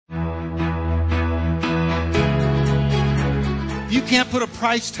You can't put a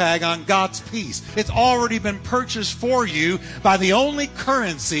price tag on God's peace. It's already been purchased for you by the only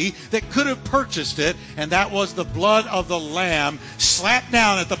currency that could have purchased it, and that was the blood of the Lamb slapped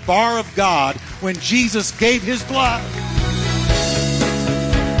down at the bar of God when Jesus gave his blood.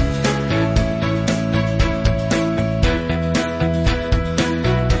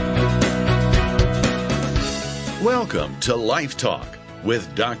 Welcome to Life Talk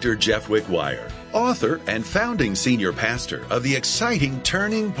with Dr. Jeff Wickwire, author and founding senior pastor of the exciting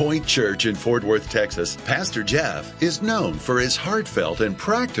Turning Point Church in Fort Worth, Texas. Pastor Jeff is known for his heartfelt and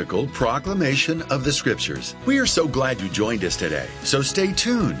practical proclamation of the Scriptures. We are so glad you joined us today. So stay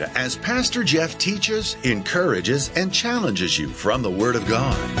tuned as Pastor Jeff teaches, encourages, and challenges you from the Word of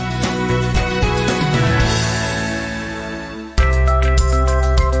God.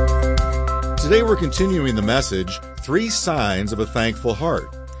 Today we're continuing the message, 3 Signs of a Thankful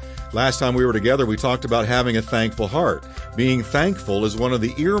Heart. Last time we were together, we talked about having a thankful heart. Being thankful is one of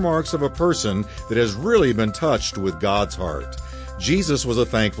the earmarks of a person that has really been touched with God's heart. Jesus was a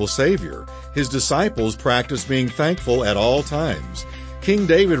thankful Savior. His disciples practiced being thankful at all times. King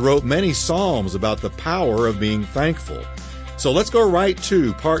David wrote many psalms about the power of being thankful. So let's go right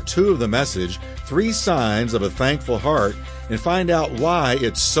to part 2 of the message, 3 Signs of a Thankful Heart, and find out why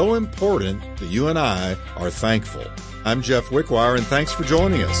it's so important that you and I are thankful. I'm Jeff Wickwire, and thanks for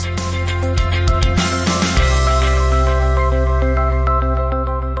joining us.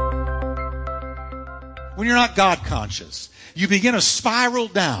 When you're not God conscious, you begin a spiral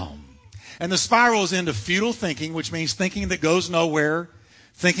down. And the spiral is into futile thinking, which means thinking that goes nowhere,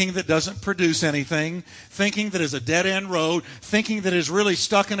 thinking that doesn't produce anything, thinking that is a dead-end road, thinking that is really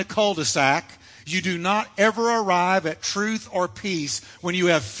stuck in a cul-de-sac. You do not ever arrive at truth or peace when you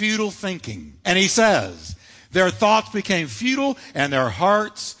have futile thinking. And he says, their thoughts became futile and their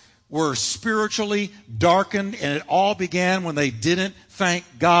hearts were spiritually darkened, and it all began when they didn't thank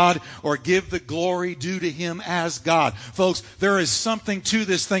God or give the glory due to him as God. Folks, there is something to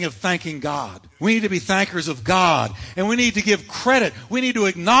this thing of thanking God. We need to be thankers of God, and we need to give credit. We need to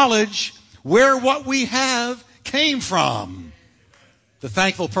acknowledge where what we have came from. The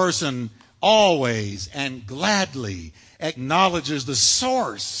thankful person always and gladly acknowledges the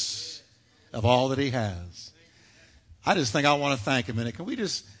source of all that he has. I just think I want to thank him a minute. Can we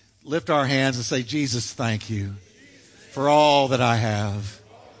just lift our hands and say, Jesus, thank you for all that I have,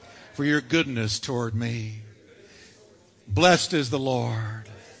 for your goodness toward me. Blessed is the Lord.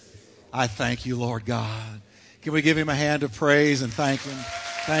 I thank you, Lord God. Can we give him a hand of praise and thank him?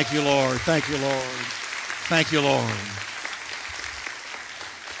 Thank you, Lord. Thank you, Lord. Thank you, Lord.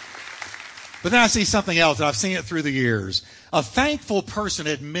 But then I see something else, and I've seen it through the years. A thankful person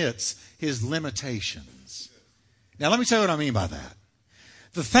admits his limitations. Now, let me tell you what I mean by that.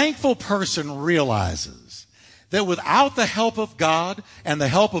 The thankful person realizes that without the help of God and the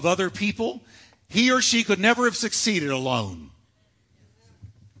help of other people, he or she could never have succeeded alone.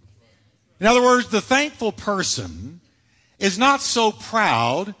 In other words, the thankful person is not so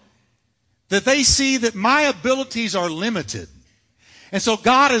proud that they see that my abilities are limited. And so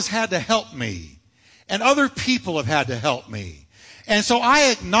God has had to help me, and other people have had to help me. And so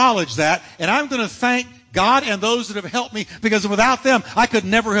I acknowledge that, and I'm going to thank God and those that have helped me, because without them, I could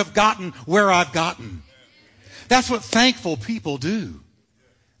never have gotten where I've gotten. That's what thankful people do.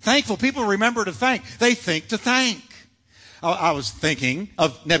 Thankful people remember to thank. They think to thank. I was thinking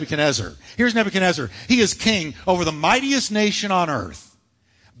of Nebuchadnezzar. Here's Nebuchadnezzar. He is king over the mightiest nation on earth.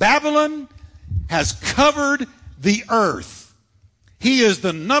 Babylon has covered the earth. He is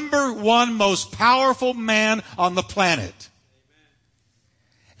the number 1 most powerful man on the planet.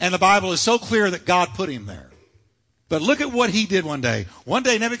 And the Bible is so clear that God put him there. But look at what he did one day. One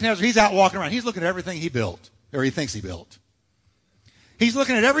day, Nebuchadnezzar, he's out walking around. He's looking at everything he built, or he thinks he built. He's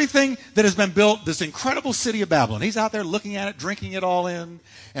looking at everything that has been built, this incredible city of Babylon. He's out there looking at it, drinking it all in.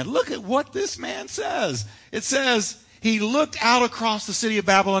 And look at what this man says. It says, he looked out across the city of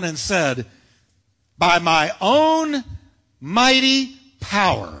Babylon and said, by my own mighty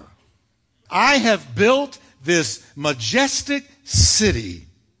power, I have built this majestic city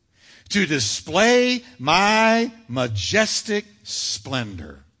to display my majestic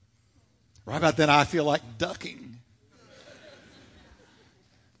splendor. Right about then, I feel like ducking.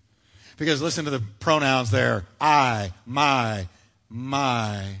 Because listen to the pronouns there. I, my,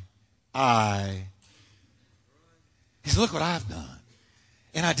 I. He said, look what I've done.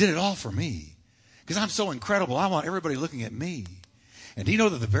 And I did it all for me. Because I'm so incredible, I want everybody looking at me. And do you know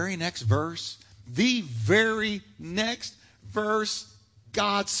that the very next verse,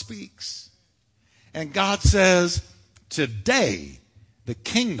 God speaks. And God says, today the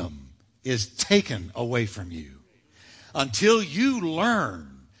kingdom is taken away from you. until you learn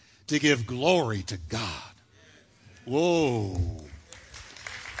to give glory to God. Whoa.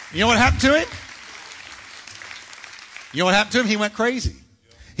 You know what happened to him? You know what happened to him? He went crazy.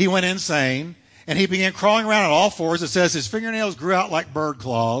 He went insane, and he began crawling around on all fours. It says his fingernails grew out like bird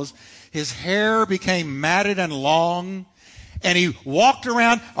claws. His hair became matted and long, and he walked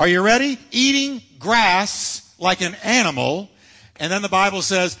around, are you ready? Eating grass like an animal. And then the Bible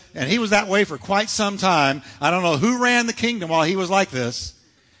says, and he was that way for quite some time. I don't know who ran the kingdom while he was like this,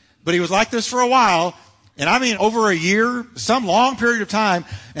 but he was like this for a while. And I mean over a year, some long period of time.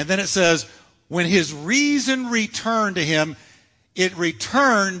 And then it says, when his reason returned to him, it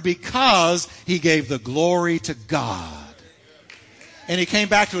returned because he gave the glory to God. And he came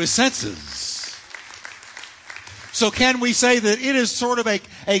back to his senses. So can we say that it is sort of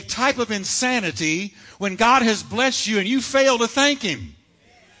a type of insanity when God has blessed you and you fail to thank him?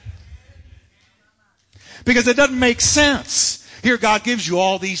 Because it doesn't make sense. Here God gives you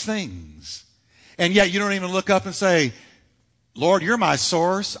all these things, and yet you don't even look up and say, Lord, you're my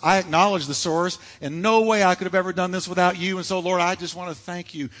source. I acknowledge the source, and no way I could have ever done this without you. And so, Lord, I just want to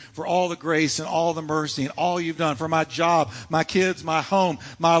thank you for all the grace and all the mercy and all you've done for my job, my kids, my home,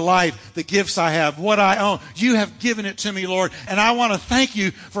 my life, the gifts I have, what I own. You have given it to me, Lord, and I want to thank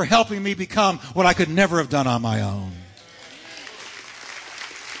you for helping me become what I could never have done on my own.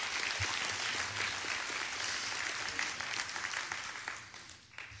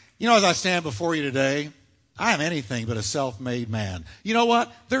 You know, as I stand before you today, I am anything but a self-made man. You know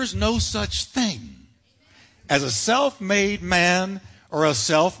what? There's no such thing as a self-made man or a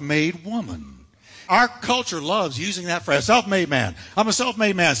self-made woman. Our culture loves using that phrase, self-made man. I'm a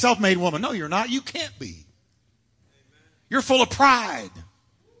self-made man, self-made woman. No, you're not. You can't be. You're full of pride.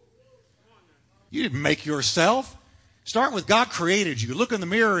 You didn't make yourself. Start with God created you. Look in the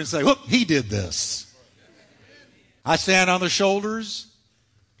mirror and say, look, he did this. I stand on the shoulders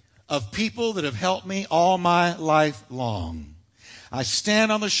of people that have helped me all my life long. I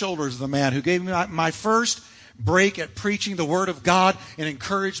stand on the shoulders of the man who gave me my first break at preaching the Word of God and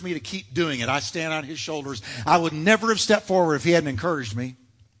encouraged me to keep doing it. I stand on his shoulders. I would never have stepped forward if he hadn't encouraged me.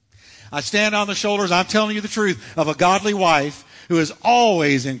 I stand on the shoulders, I'm telling you the truth, of a godly wife who has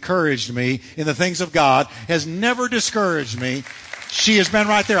always encouraged me in the things of God, has never discouraged me. She has been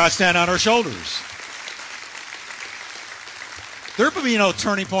right there. I stand on her shoulders. There would be no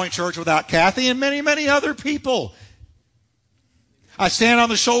Turning Point Church without Kathy and many, many other people. I stand on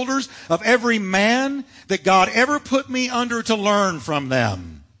the shoulders of every man that God ever put me under to learn from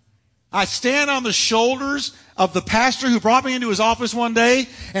them. I stand on the shoulders of the pastor who brought me into his office one day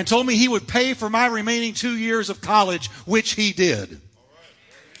and told me he would pay for my remaining 2 years of college, which he did.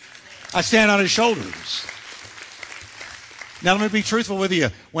 I stand on his shoulders. Now, let me be truthful with you.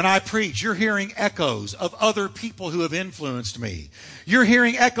 When I preach, you're hearing echoes of other people who have influenced me. You're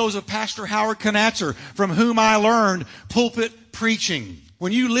hearing echoes of Pastor Howard Knatzer, from whom I learned pulpit preaching.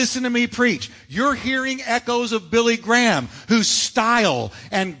 When you listen to me preach, you're hearing echoes of Billy Graham, whose style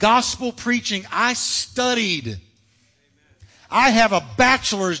and gospel preaching I studied. I have a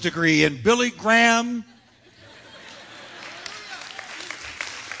bachelor's degree in Billy Graham.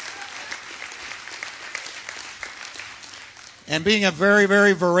 And being a very,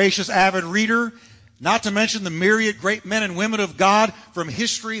 very voracious, avid reader, not to mention the myriad great men and women of God from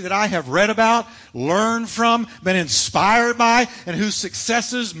history that I have read about, learned from, been inspired by, and whose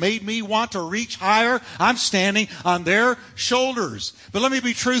successes made me want to reach higher, I'm standing on their shoulders. But let me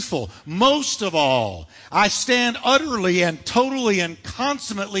be truthful. Most of all, I stand utterly and totally and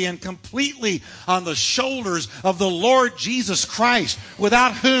consummately and completely on the shoulders of the Lord Jesus Christ,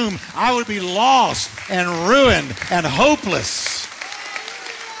 without whom I would be lost and ruined and hopeless.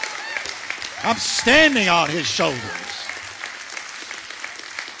 I'm standing on his shoulders.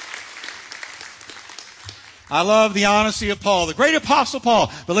 I love the honesty of Paul, the great apostle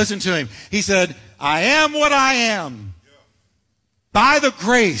Paul. But listen to him. He said, I am what I am by the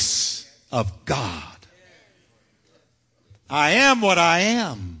grace of God. I am what I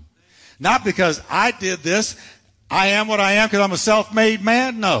am. Not because I did this. I am what I am because I'm a self-made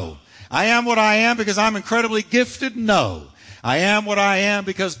man. No. I am what I am because I'm incredibly gifted. No. I am what I am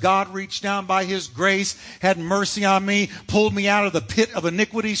because God reached down by his grace, had mercy on me, pulled me out of the pit of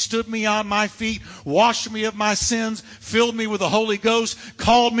iniquity, stood me on my feet, washed me of my sins, filled me with the Holy Ghost,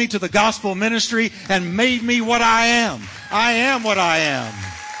 called me to the gospel ministry, and made me what I am. I am what I am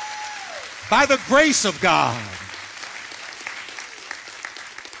by the grace of God.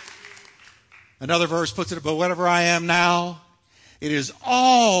 Another verse puts it, but whatever I am now, it is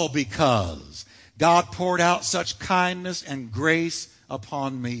all because God poured out such kindness and grace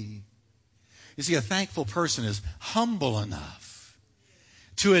upon me. You see, a thankful person is humble enough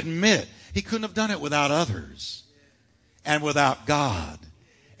to admit he couldn't have done it without others and without God.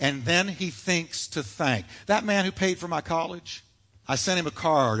 And then he thinks to thank. That man who paid for my college, I sent him a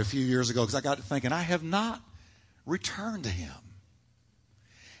card a few years ago because I got to thinking, I have not returned to him.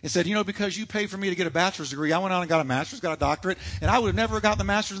 It said, because you paid for me to get a bachelor's degree, I went on and got a master's, got a doctorate, and I would have never gotten the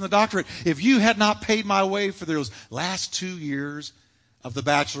master's and the doctorate if you had not paid my way for those last 2 years of the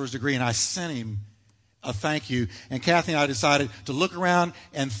bachelor's degree. And I sent him a thank you. And Kathy and I decided to look around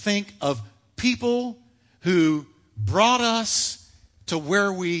and think of people who brought us to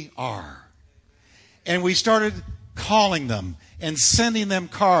where we are. And we started calling them and sending them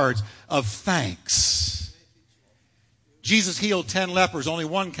cards of thanks. Jesus healed 10 lepers. Only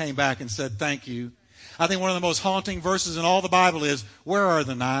one came back and said, thank you. I think one of the most haunting verses in all the Bible is, where are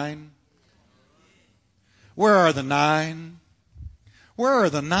the 9? Where are the 9? Where are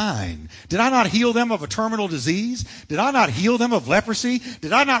the 9? Did I not heal them of a terminal disease? Did I not heal them of leprosy?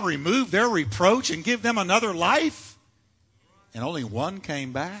 Did I not remove their reproach and give them another life? And only one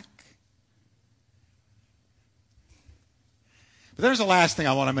came back. But there's the last thing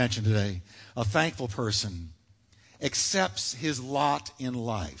I want to mention today. A thankful person accepts his lot in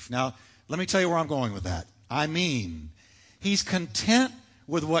life. Now, let me tell you where I'm going with that. I mean, he's content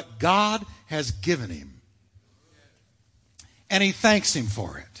with what God has given him. And he thanks him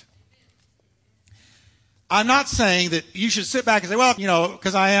for it. I'm not saying that you should sit back and say, well,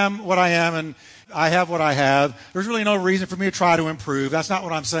 because I am what I am and I have what I have, there's really no reason for me to try to improve. That's not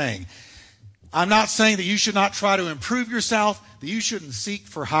what I'm saying. I'm not saying that you should not try to improve yourself, that you shouldn't seek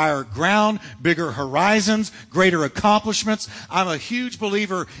for higher ground, bigger horizons, greater accomplishments. I'm a huge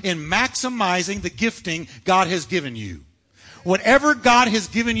believer in maximizing the gifting God has given you. Whatever God has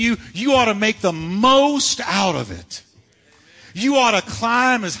given you, you ought to make the most out of it. You ought to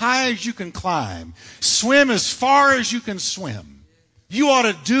climb as high as you can climb, swim as far as you can swim. You ought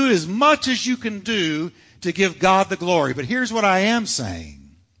to do as much as you can do to give God the glory. But here's what I am saying.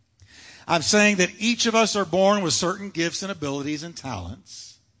 I'm saying that each of us are born with certain gifts and abilities and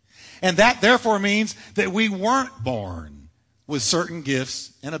talents. And that therefore means that we weren't born with certain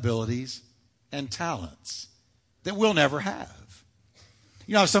gifts and abilities and talents that we'll never have.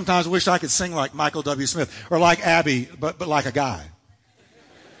 I sometimes wish I could sing like Michael W. Smith or like Abby, but like a guy.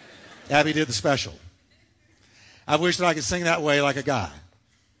 Abby did the special. I wish that I could sing that way like a guy.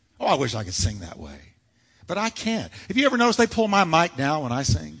 Oh, I wish I could sing that way. But I can't. Have you ever noticed they pull my mic down when I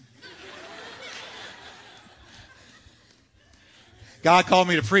sing? God called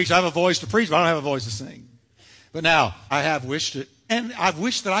me to preach. I have a voice to preach, but I don't have a voice to sing. But now, I have wished it. And I've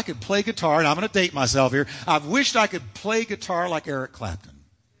wished that I could play guitar, and I'm going to date myself here. I've wished I could play guitar like Eric Clapton.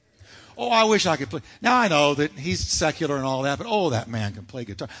 Oh, I wish I could play. Now, I know that he's secular and all that, but oh, that man can play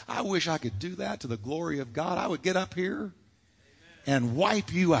guitar. I wish I could do that to the glory of God. I would get up here and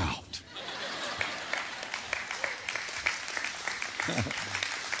wipe you out.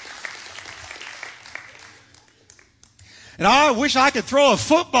 And I wish I could throw a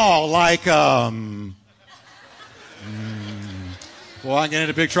football like, boy, I'm getting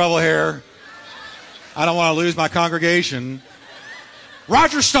into big trouble here. I don't want to lose my congregation.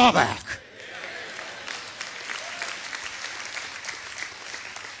 Roger Staubach.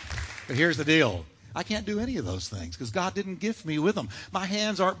 But here's the deal. I can't do any of those things because God didn't gift me with them. My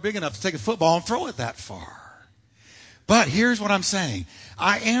hands aren't big enough to take a football and throw it that far. But here's what I'm saying.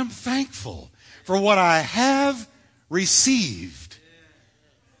 I am thankful for what I have received.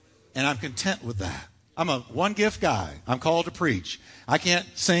 And I'm content with that. I'm a one-gift guy. I'm called to preach. I can't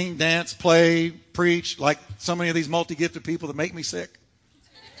sing, dance, play, preach like so many of these multi-gifted people that make me sick.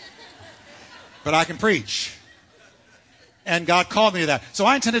 But I can preach. And God called me to that. So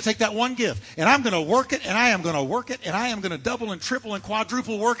I intend to take that one gift. And I'm going to work it, and I am going to work it, and I am going to double and triple and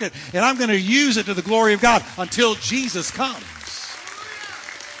quadruple work it. And I'm going to use it to the glory of God until Jesus comes.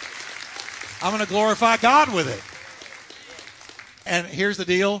 I'm going to glorify God with it. And here's the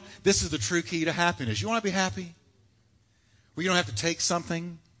deal. This is the true key to happiness. You want to be happy? Where you don't have to take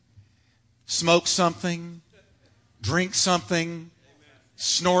something, smoke something, drink something,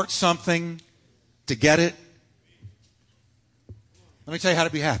 snort something to get it. Let me tell you how to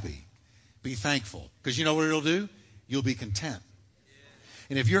be happy. Be thankful. Because you know what it'll do? You'll be content.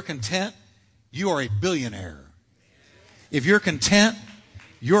 And if you're content, you are a billionaire. If you're content,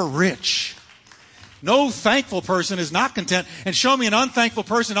 you're rich. No thankful person is not content. And show me an unthankful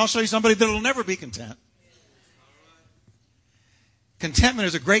person, I'll show you somebody that will never be content. Contentment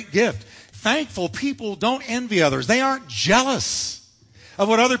is a great gift. Thankful people don't envy others. They aren't jealous of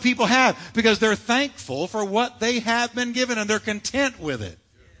what other people have because they're thankful for what they have been given and they're content with it.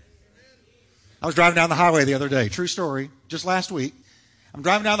 I was driving down the highway the other day. True story. Just last week. I'm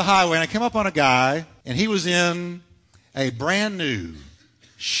driving down the highway and I came up on a guy and he was in a brand new,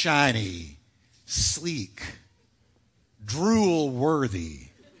 shiny, sleek, drool-worthy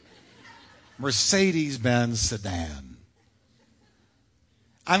Mercedes-Benz sedan.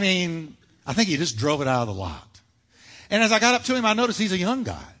 I mean, I think he just drove it out of the lot. And as I got up to him, I noticed he's a young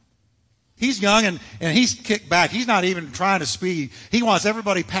guy. He's young and he's kicked back. He's not even trying to speed. He wants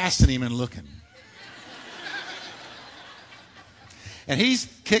everybody passing him and looking. And he's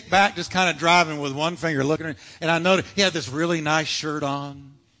kicked back, just kind of driving with one finger looking. And I noticed he had this really nice shirt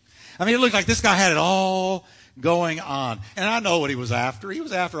on. I mean, it looked like this guy had it all going on. And I know what he was after. He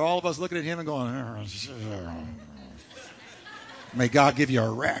was after all of us looking at him and going, may God give you a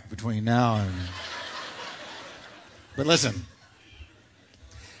rack between now and... But listen,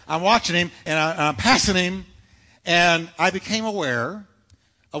 I'm watching him and I'm passing him and I became aware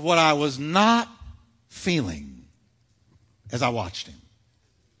of what I was not feeling as I watched him.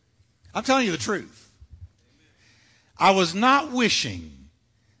 I'm telling you the truth. I was not wishing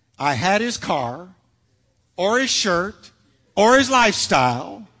I had his car or his shirt or his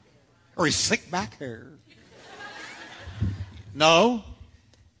lifestyle or his slick back hair. No,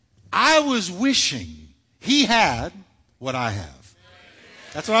 I was wishing he had what I have.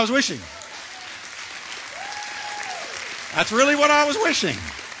 That's what I was wishing. That's really what I was wishing.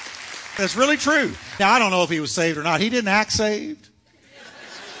 That's really true. Now, I don't know if he was saved or not. He didn't act saved.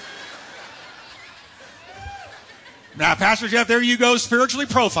 Now, Pastor Jeff, there you go, spiritually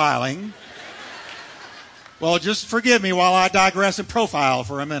profiling. Well, just forgive me while I digress and profile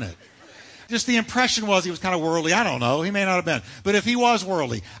for a minute. Just the impression was he was kind of worldly. I don't know. He may not have been. But if he was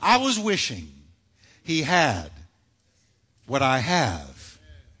worldly, I was wishing he had what I have.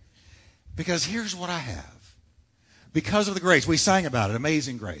 Because here's what I have. Because of the grace. We sang about it,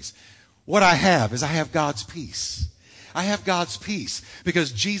 Amazing Grace. What I have is I have God's peace. I have God's peace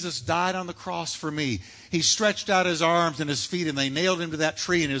because Jesus died on the cross for me. He stretched out his arms and his feet and they nailed him to that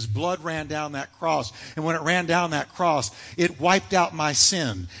tree and his blood ran down that cross. And when it ran down that cross, it wiped out my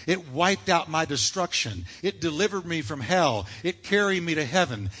sin. It wiped out my destruction. It delivered me from hell. It carried me to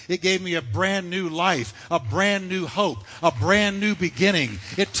heaven. It gave me a brand new life, a brand new hope, a brand new beginning.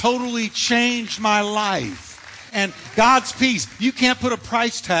 It totally changed my life. And God's peace, you can't put a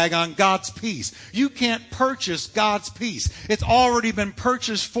price tag on God's peace. You can't purchase God's peace. It's already been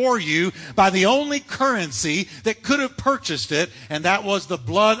purchased for you by the only currency that could have purchased it, and that was the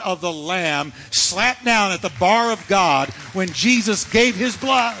blood of the Lamb slapped down at the bar of God when Jesus gave his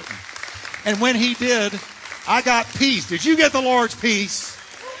blood. And when he did, I got peace. Did you get the Lord's peace?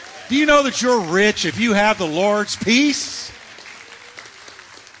 Do you know that you're rich if you have the Lord's peace?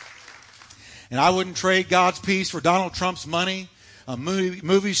 And I wouldn't trade God's peace for Donald Trump's money, a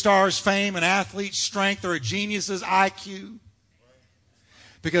movie star's fame, an athlete's strength, or a genius's IQ.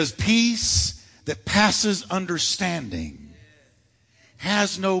 Because peace that passes understanding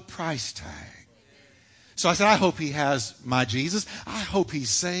has no price tag. So I said, I hope he has my Jesus. I hope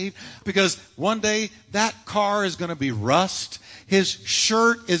he's saved. Because one day that car is going to be rust. His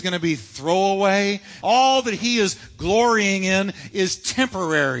shirt is going to be throwaway. All that he is glorying in is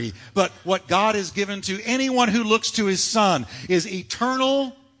temporary. But what God has given to anyone who looks to his Son is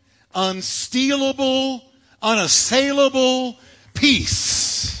eternal, unstealable, unassailable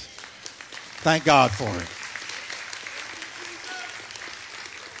peace. Thank God for it.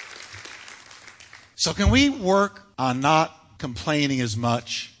 So can we work on not complaining as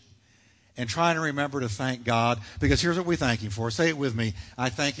much and trying to remember to thank God? Because here's what we thank him for. Say it with me. I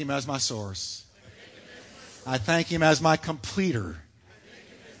thank him as my source. I thank him as my completer.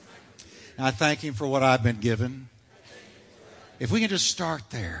 And I thank him for what I've been given. If we can just start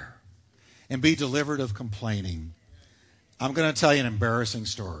there and be delivered of complaining. I'm going to tell you an embarrassing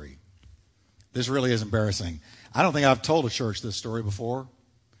story. This really is embarrassing. I don't think I've told a church this story before.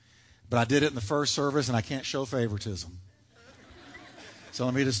 But I did it in the first service, and I can't show favoritism. So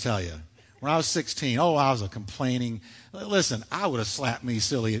let me just tell you. When I was 16, I was a complaining. Listen, I would have slapped me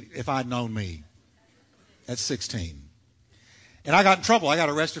silly if I'd known me at 16. And I got in trouble. I got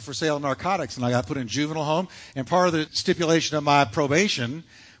arrested for sale of narcotics, and I got put in juvenile home. And part of the stipulation of my probation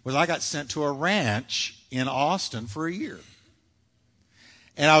was I got sent to a ranch in Austin for a year.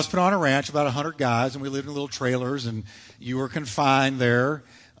 And I was put on a ranch, about 100 guys, and we lived in little trailers, and you were confined there.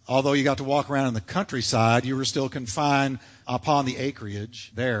 Although you got to walk around in the countryside, you were still confined upon the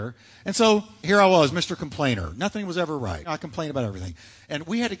acreage there. And so here I was, Mr. Complainer. Nothing was ever right. I complained about everything. And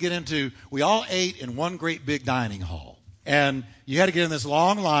we had to we all ate in one great big dining hall. And you had to get in this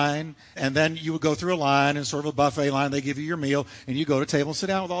long line, and then you would go through a line, and sort of a buffet line. They give you your meal, and you go to a table and sit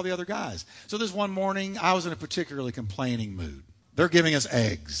down with all the other guys. So this one morning, I was in a particularly complaining mood. They're giving us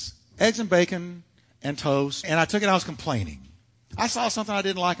eggs and bacon and toast, and I took it, I was complaining. I saw something I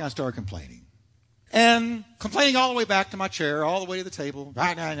didn't like, and I started complaining. And complaining all the way back to my chair, all the way to the table.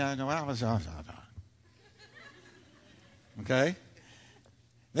 Okay?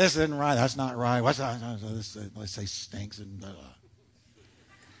 This isn't right. That's not right. What's that? Let's say stinks. And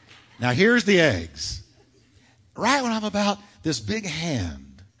now here's the eggs. Right when I'm about, this big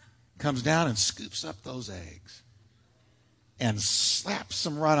hand comes down and scoops up those eggs and slaps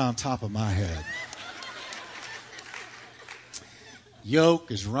them right on top of my head.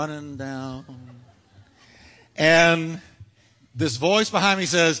 Yolk is running down. And this voice behind me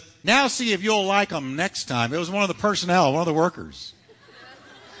says, now see if you'll like them next time. It was one of the personnel, one of the workers.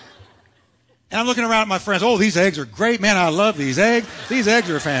 And I'm looking around at my friends. Oh, these eggs are great. Man, I love these eggs. These eggs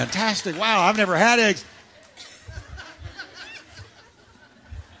are fantastic. Wow, I've never had eggs.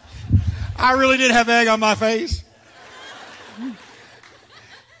 I really did have egg on my face.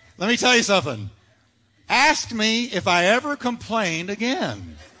 Let me tell you something. Ask me if I ever complained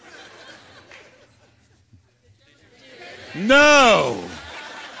again. No.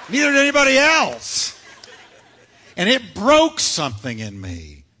 Neither did anybody else. And it broke something in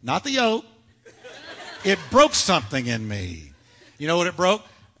me. Not the yolk. It broke something in me. You know what it broke?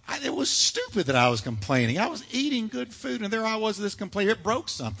 It was stupid that I was complaining. I was eating good food, and there I was, this complaint. It broke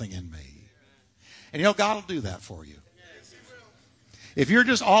something in me. And you know, God will do that for you. If you're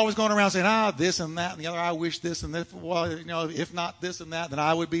just always going around saying, this and that and the other, I wish this and this, well, you know, if not this and that, then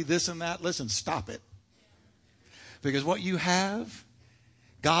I would be this and that. Listen, stop it. Because what you have,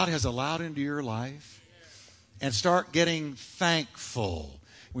 God has allowed into your life. And start getting thankful.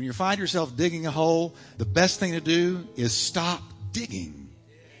 When you find yourself digging a hole, the best thing to do is stop digging.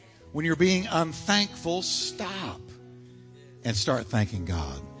 When you're being unthankful, stop and start thanking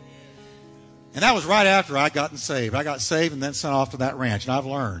God. And that was right after I'd gotten saved. I got saved and then sent off to that ranch. And I've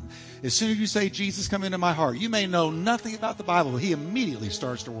learned, as soon as you say, Jesus, come into my heart, you may know nothing about the Bible, but he immediately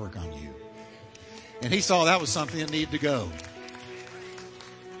starts to work on you. And he saw that was something that needed to go.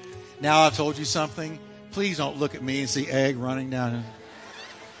 Now I've told you something. Please don't look at me and see egg running down.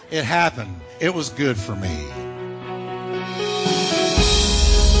 It happened. It was good for me.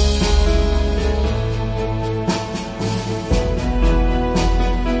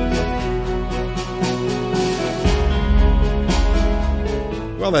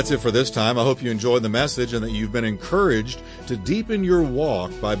 Well, that's it for this time. I hope you enjoyed the message and that you've been encouraged to deepen your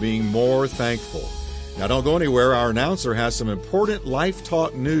walk by being more thankful. Now, don't go anywhere. Our announcer has some important Life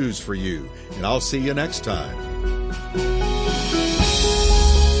Talk news for you, and I'll see you next time.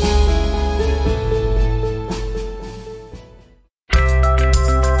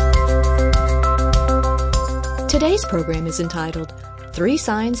 Today's program is entitled 3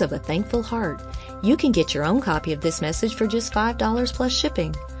 Signs of a Thankful Heart. You can get your own copy of this message for just $5 plus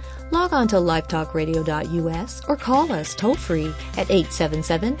shipping. Log on to lifetalkradio.us or call us toll-free at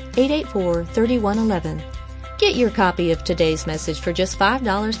 877-884-3111. Get your copy of today's message for just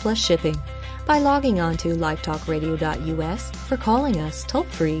 $5 plus shipping by logging on to lifetalkradio.us or calling us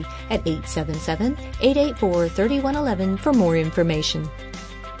toll-free at 877-884-3111 for more information.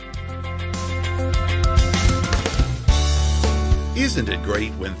 Isn't it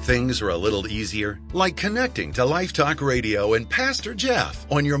great when things are a little easier? Like connecting to Life Talk Radio and Pastor Jeff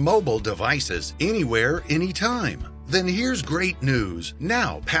on your mobile devices, anywhere, anytime. Then here's great news.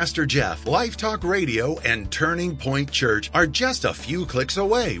 Now, Pastor Jeff, Life Talk Radio, and Turning Point Church are just a few clicks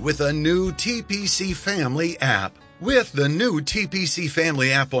away with a new TPC Family app. With the new TPC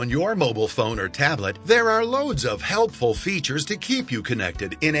Family app on your mobile phone or tablet, there are loads of helpful features to keep you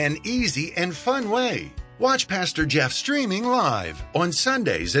connected in an easy and fun way. Watch Pastor Jeff streaming live on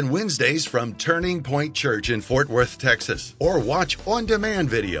Sundays and Wednesdays from Turning Point Church in Fort Worth, Texas. Or watch on-demand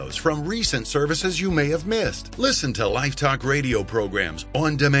videos from recent services you may have missed. Listen to Life Talk Radio programs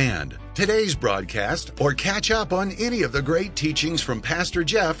on demand, today's broadcast, or catch up on any of the great teachings from Pastor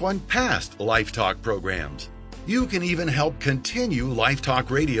Jeff on past Life Talk programs. You can even help continue Life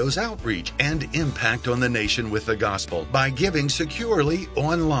Talk Radio's outreach and impact on the nation with the gospel by giving securely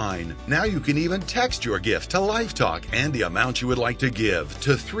online. Now you can even text your gift to Life Talk and the amount you would like to give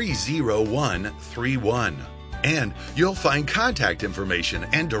to 30131. And you'll find contact information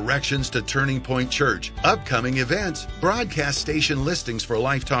and directions to Turning Point Church, upcoming events, broadcast station listings for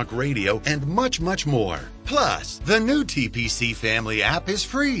Life Talk Radio, and much, much more. Plus, the new TPC Family app is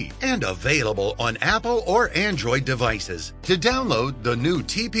free and available on Apple or Android devices. To download the new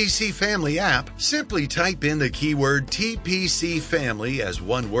TPC Family app, simply type in the keyword TPC Family as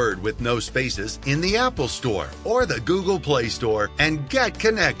one word with no spaces in the Apple Store or the Google Play Store and get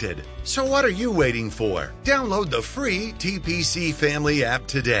connected. So what are you waiting for? Download the free TPC Family app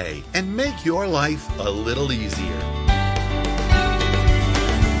today and make your life a little easier.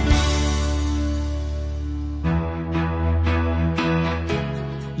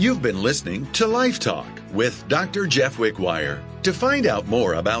 You've been listening to Life Talk with Dr. Jeff Wickwire. To find out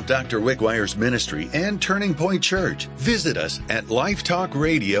more about Dr. Wickwire's ministry and Turning Point Church, visit us at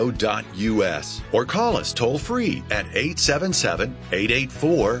lifetalkradio.us or call us toll-free at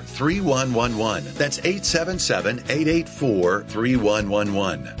 877-884-3111. That's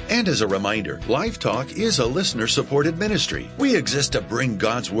 877-884-3111. And as a reminder, Life Talk is a listener-supported ministry. We exist to bring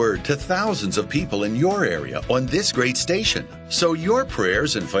God's Word to thousands of people in your area on this great station. So your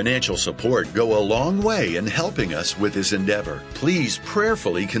prayers and financial support go a long way in helping us with this endeavor. Please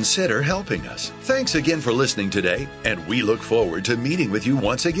prayerfully consider helping us. Thanks again for listening today, and we look forward to meeting with you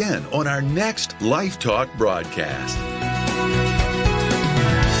once again on our next Life Talk broadcast.